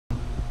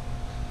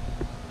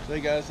So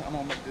hey guys, I'm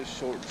gonna make this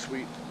short and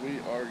sweet. We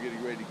are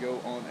getting ready to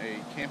go on a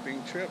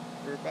camping trip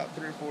for about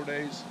 3 or 4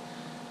 days,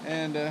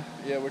 and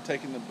yeah, we're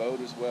taking the boat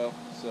as well.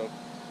 So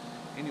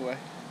anyway,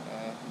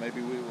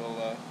 maybe we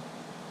will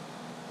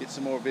get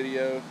some more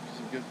video,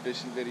 some good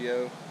fishing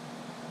video,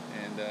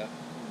 and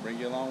bring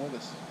you along with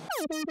us.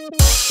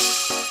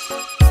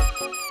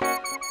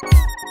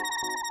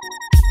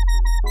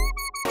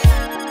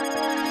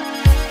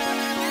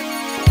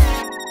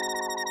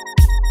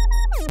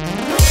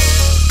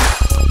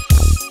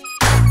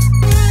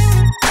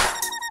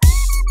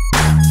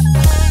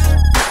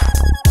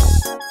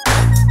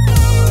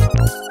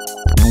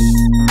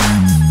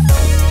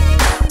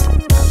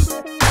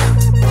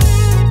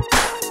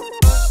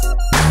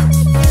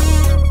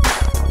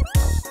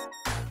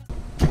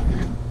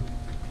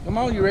 Come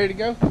on, you ready to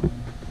go?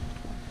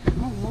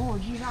 Oh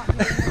Lord, you're not doing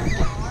that,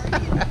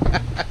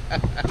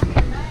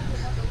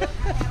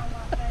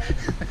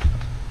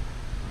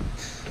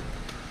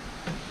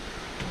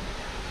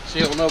 She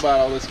don't know about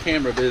all this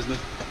camera business.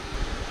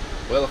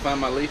 Well, I found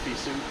my leafy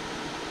suit.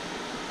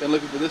 Been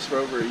looking for this for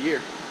over a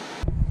year.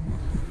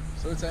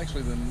 So it's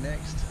actually the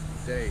next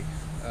day.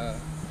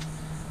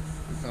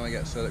 We finally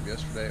got set up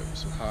yesterday. It was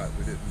so hot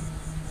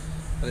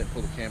I didn't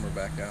pull the camera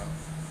back out.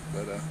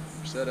 But we're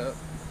set up.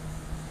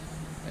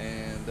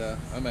 And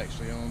I'm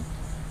actually on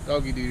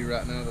doggy duty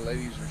right now. The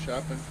ladies are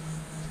shopping,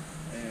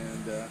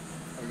 and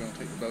we're going to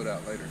take the boat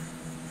out later.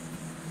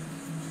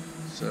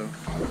 So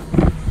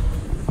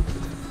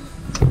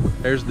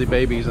there's the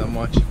babies I'm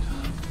watching.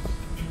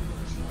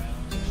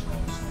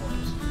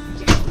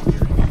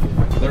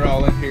 They're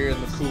all in here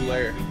in the cool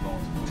air.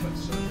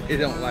 They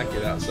don't like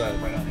it outside.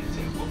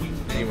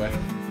 Anyway.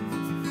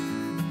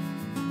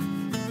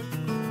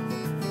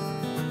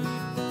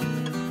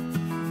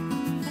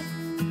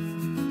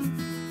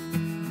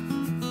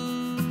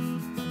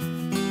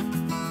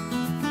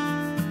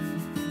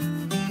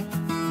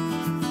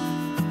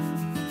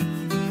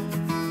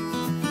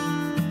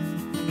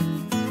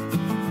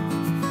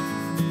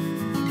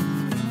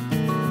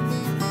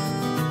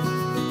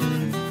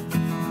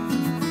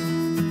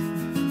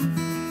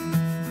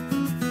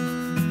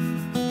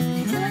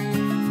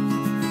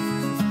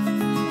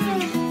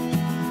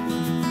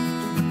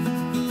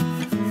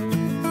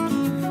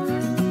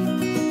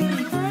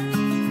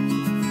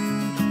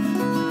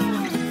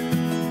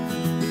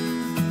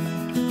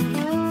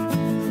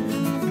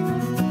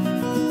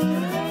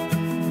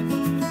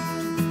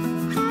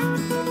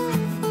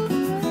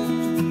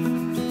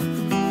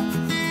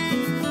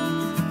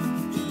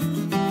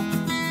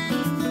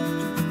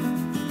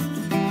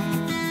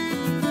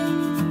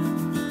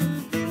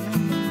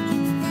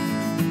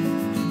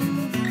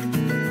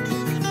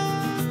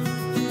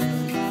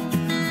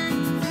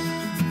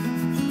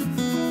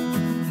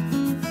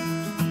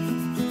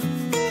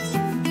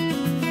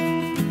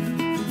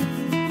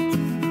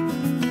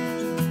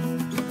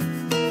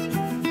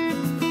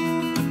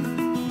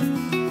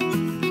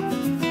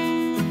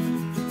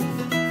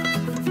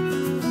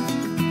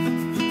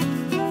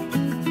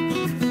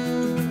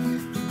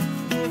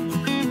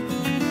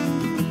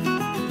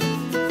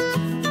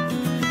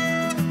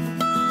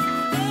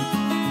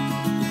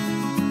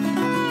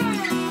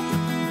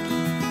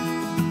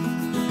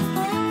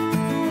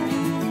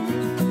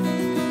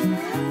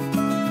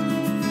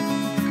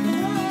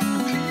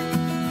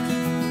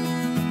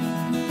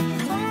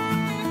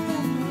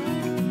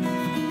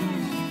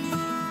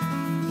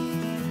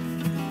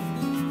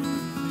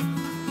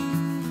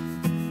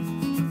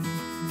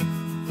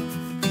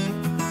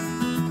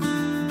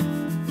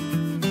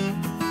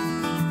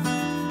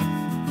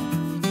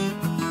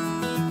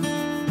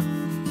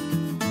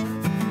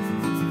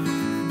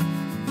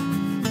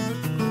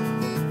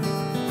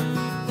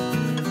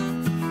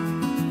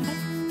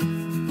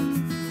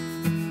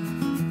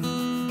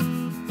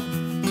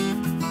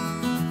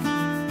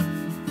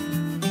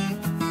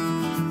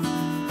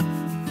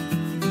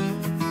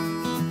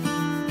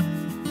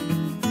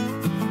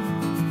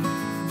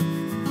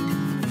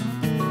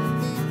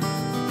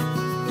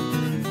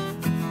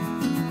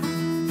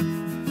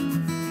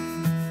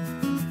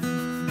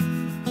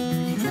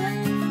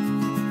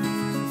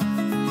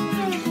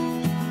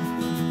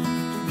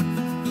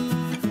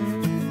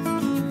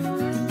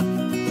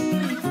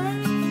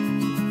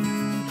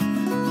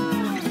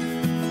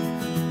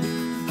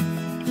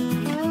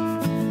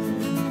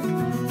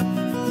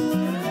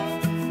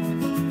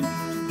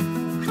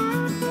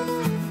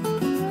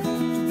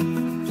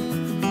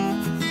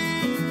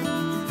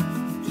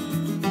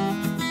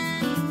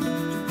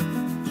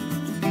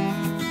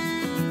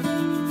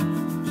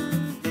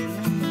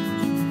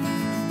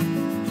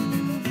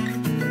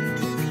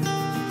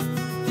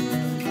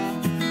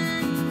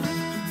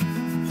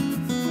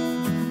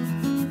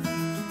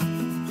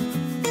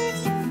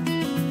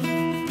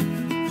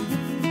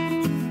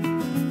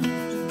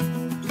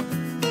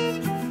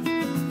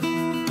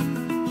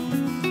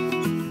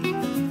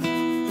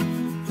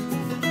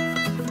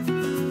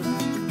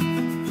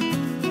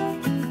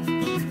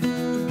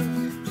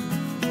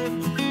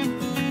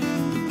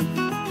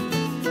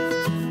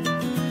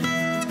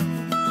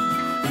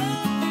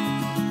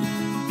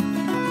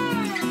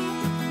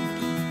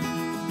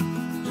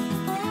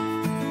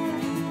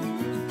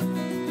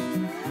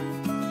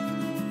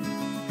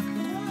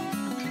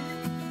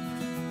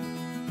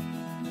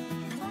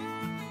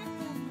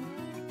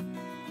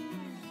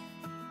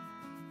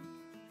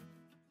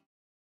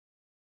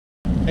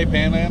 Hey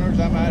Panhandlers,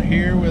 I'm out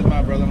here with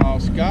my brother-in-law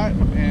Scott,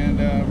 and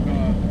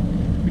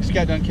we just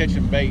got done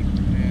catching bait,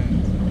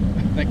 and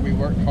I think we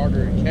worked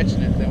harder at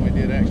catching it than we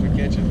did actually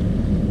catching.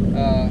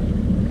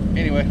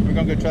 Anyway, we're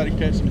gonna go try to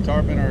catch some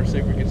tarpon, or see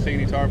if we can see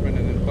any tarpon,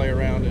 and then play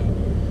around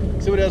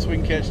and see what else we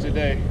can catch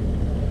today.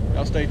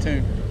 Y'all stay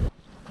tuned.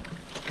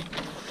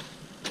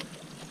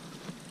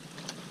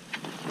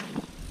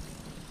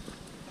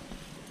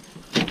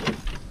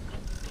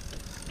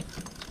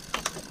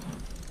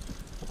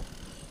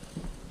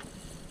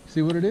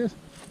 See what it is?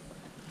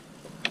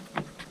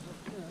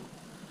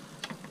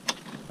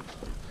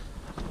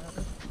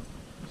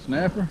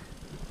 Snapper.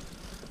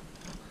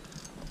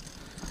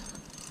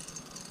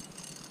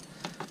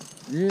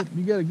 Yep,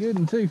 you got a good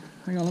one too.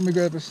 Hang on, let me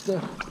grab this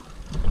stuff.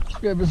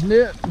 Grab this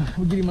net.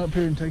 We'll get him up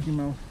here and take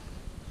him off.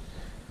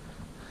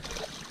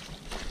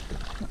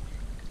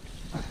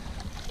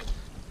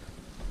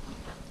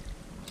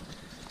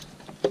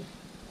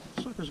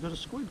 Sucker's got a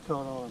squid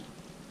caught on.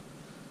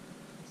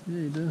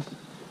 Yeah, he does.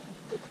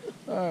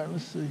 Alright,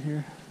 let's see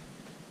here.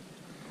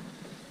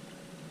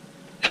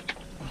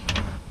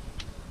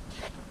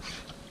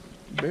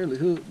 Barely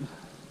hooked.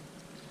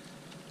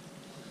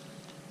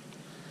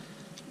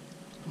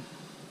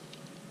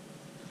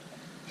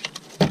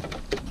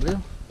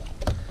 Well,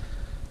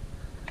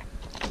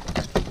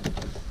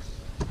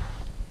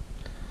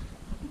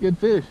 good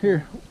fish.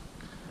 Here,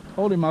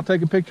 hold him. I'll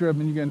take a picture of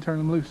him and you can turn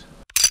him loose.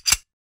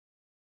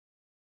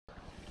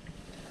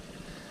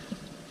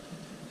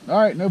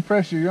 Alright, no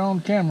pressure. You're on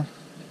camera.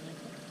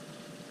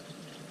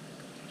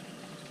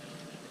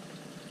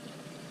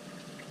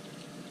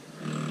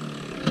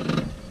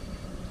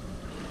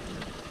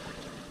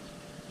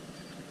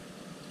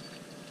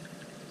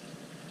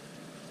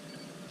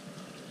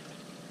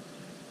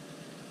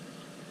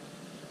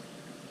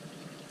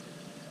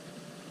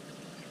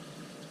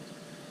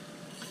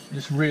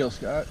 Just reel,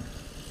 Scott.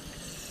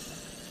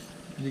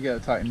 You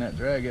gotta tighten that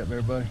drag up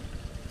there, buddy.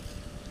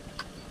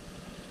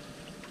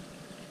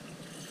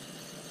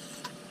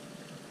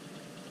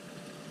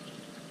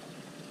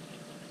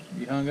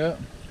 You hung up?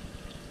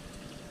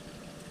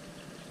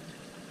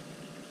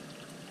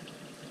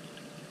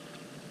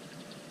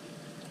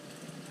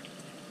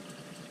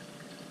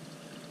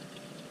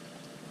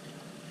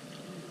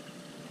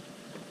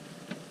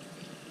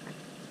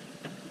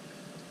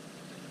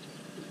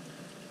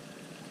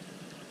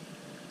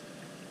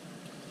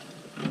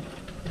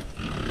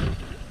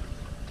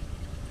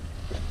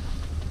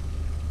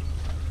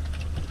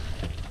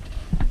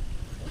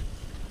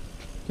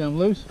 Come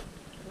loose?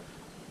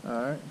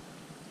 Alright.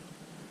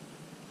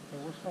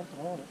 There's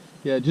something on it.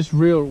 Yeah, just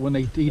reel when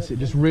they eats it.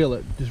 Just reel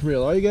it. Just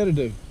reel. All you got to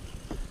do.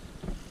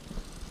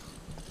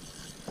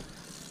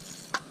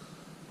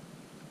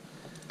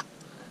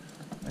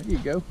 There you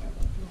go.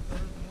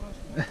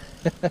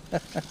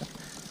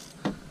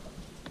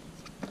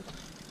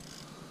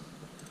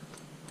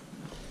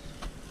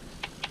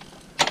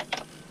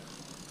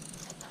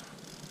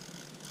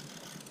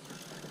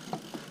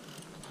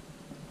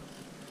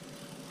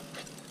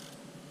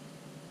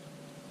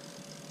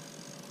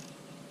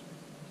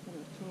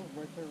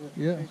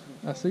 Yeah,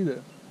 I see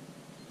that.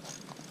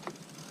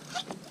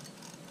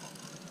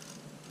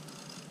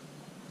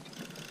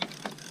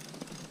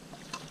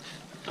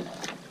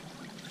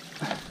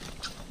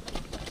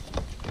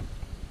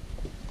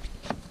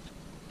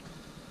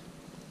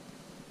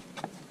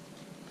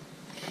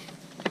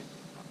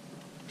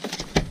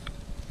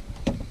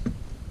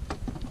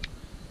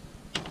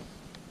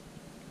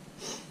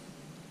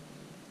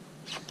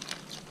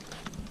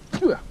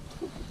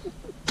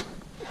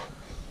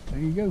 There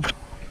you go.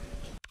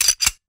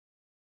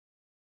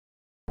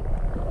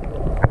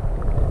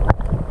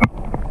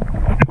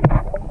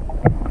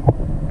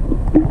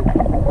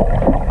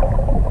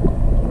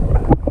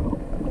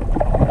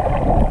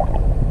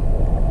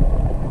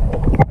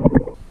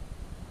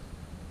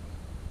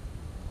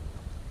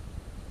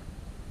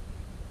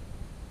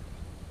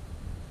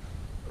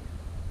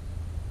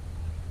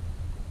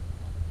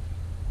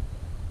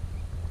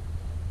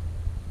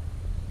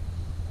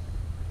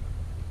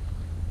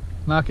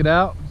 Knock it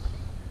out.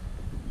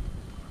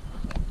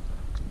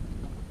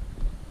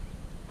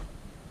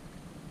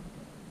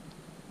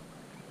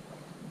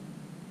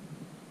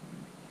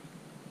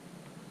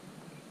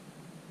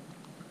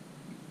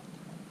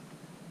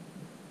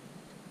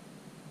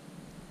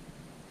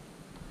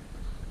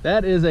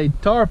 That is a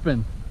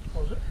tarpon.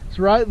 Oh, is it? It's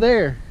right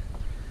there.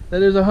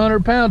 That is a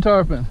 100-pound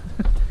tarpon.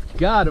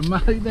 God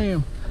almighty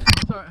damn.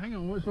 Sorry, hang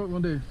on, what's what we're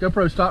gonna do?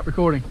 GoPro, stop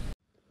recording.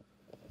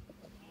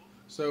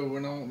 So we're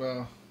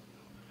not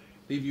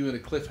leave you at a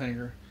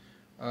cliffhanger.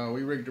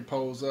 We rigged our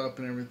poles up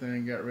and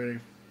everything, got ready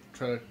to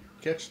try to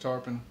catch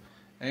tarpon,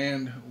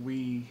 and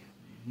we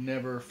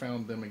never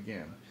found them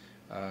again.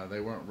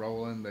 They weren't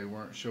rolling, they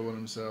weren't showing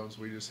themselves.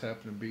 We just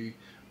happened to be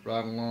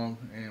riding along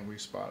and we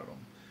spotted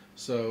them.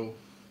 So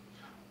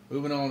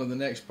moving on to the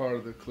next part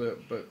of the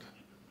clip, but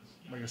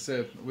like I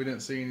said, we didn't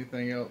see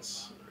anything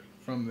else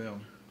from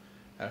them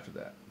after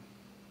that.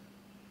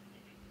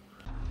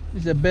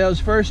 This is Belle's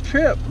first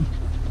trip.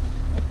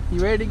 You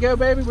ready to go,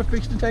 baby? We're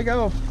fixing to take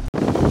off.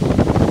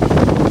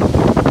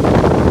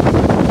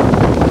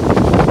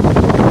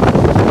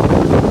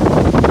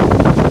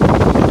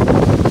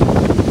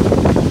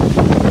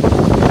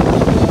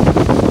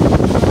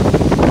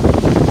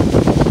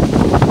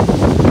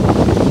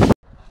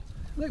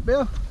 Look,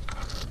 Bill.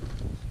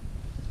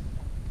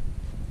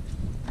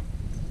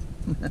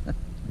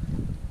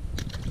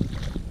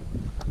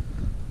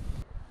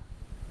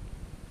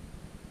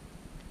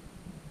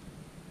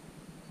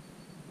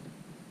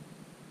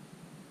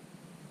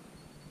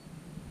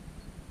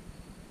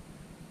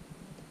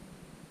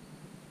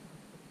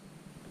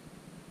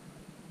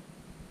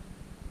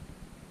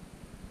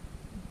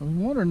 I was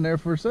wondering there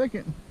for a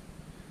second.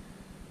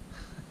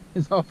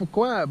 It's awful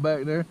quiet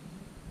back there.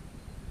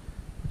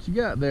 What you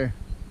got there?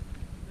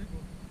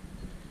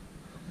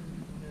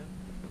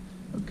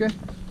 Okay.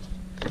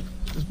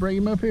 Just bring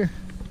him up here.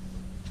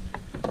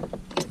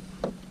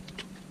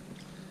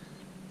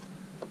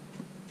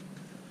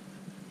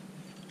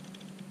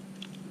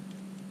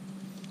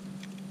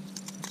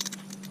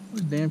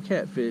 What a damn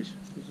catfish.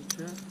 Is it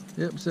cat?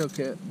 Yep, cell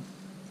cat.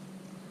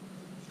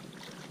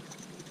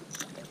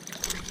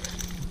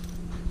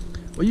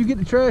 Well, you get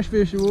the trash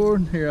fish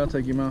award. Here, I'll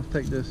take him off.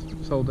 Take this.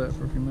 Just hold that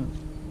for a few minutes.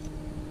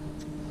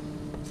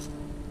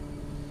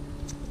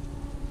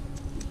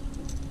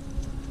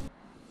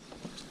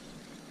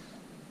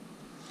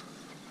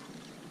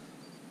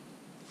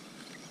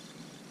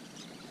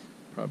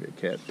 Probably a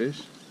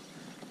catfish.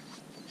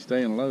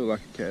 Staying low like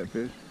a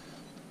catfish.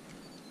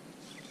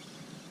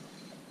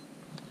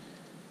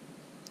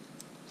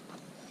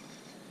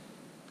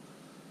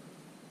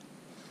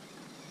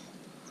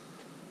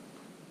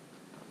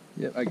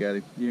 Yep, I got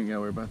him. You ain't gotta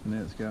worry about the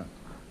net, Scott.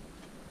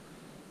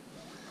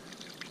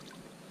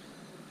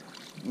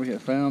 We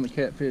have found the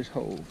catfish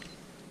hole.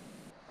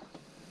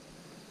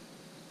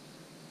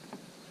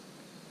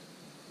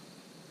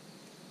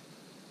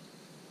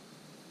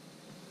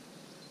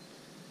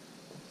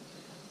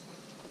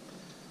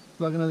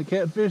 Like another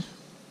catfish?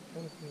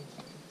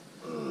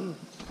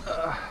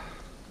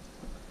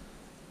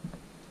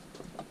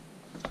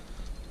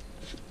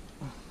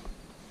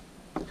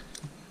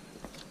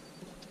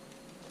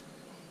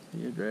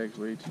 Yeah, it drags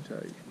way too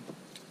tight.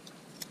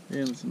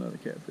 And it's another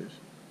catfish.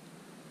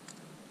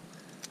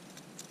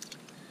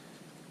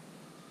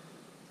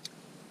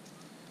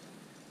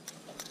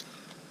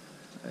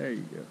 There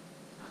you go.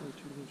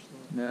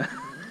 Nah.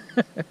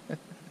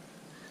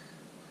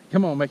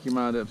 Come on, make your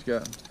mind up,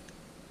 Scott.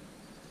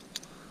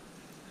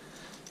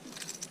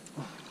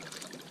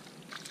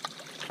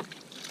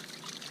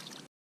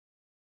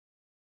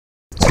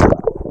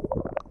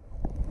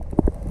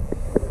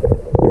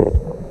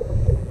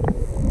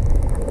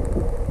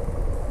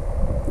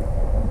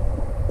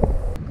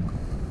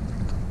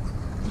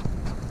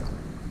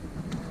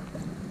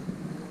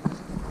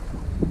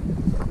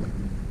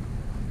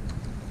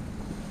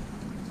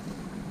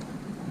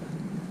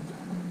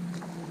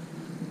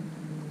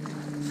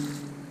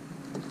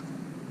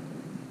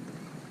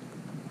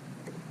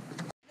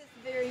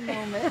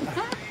 Moment.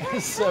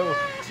 So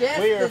Just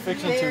we are this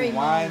fixing very to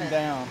wind moment.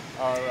 down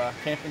our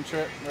camping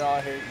trip. We're all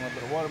here eating a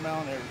little bit of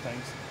watermelon.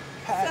 Everything's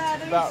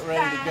packed, Southern about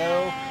ready to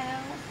go.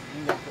 style.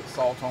 You can put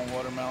salt on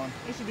watermelon.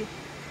 It should be.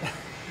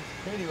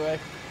 Anyway,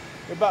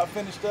 we're about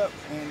finished up,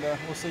 and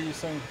we'll see you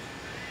soon.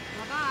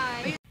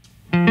 Bye bye.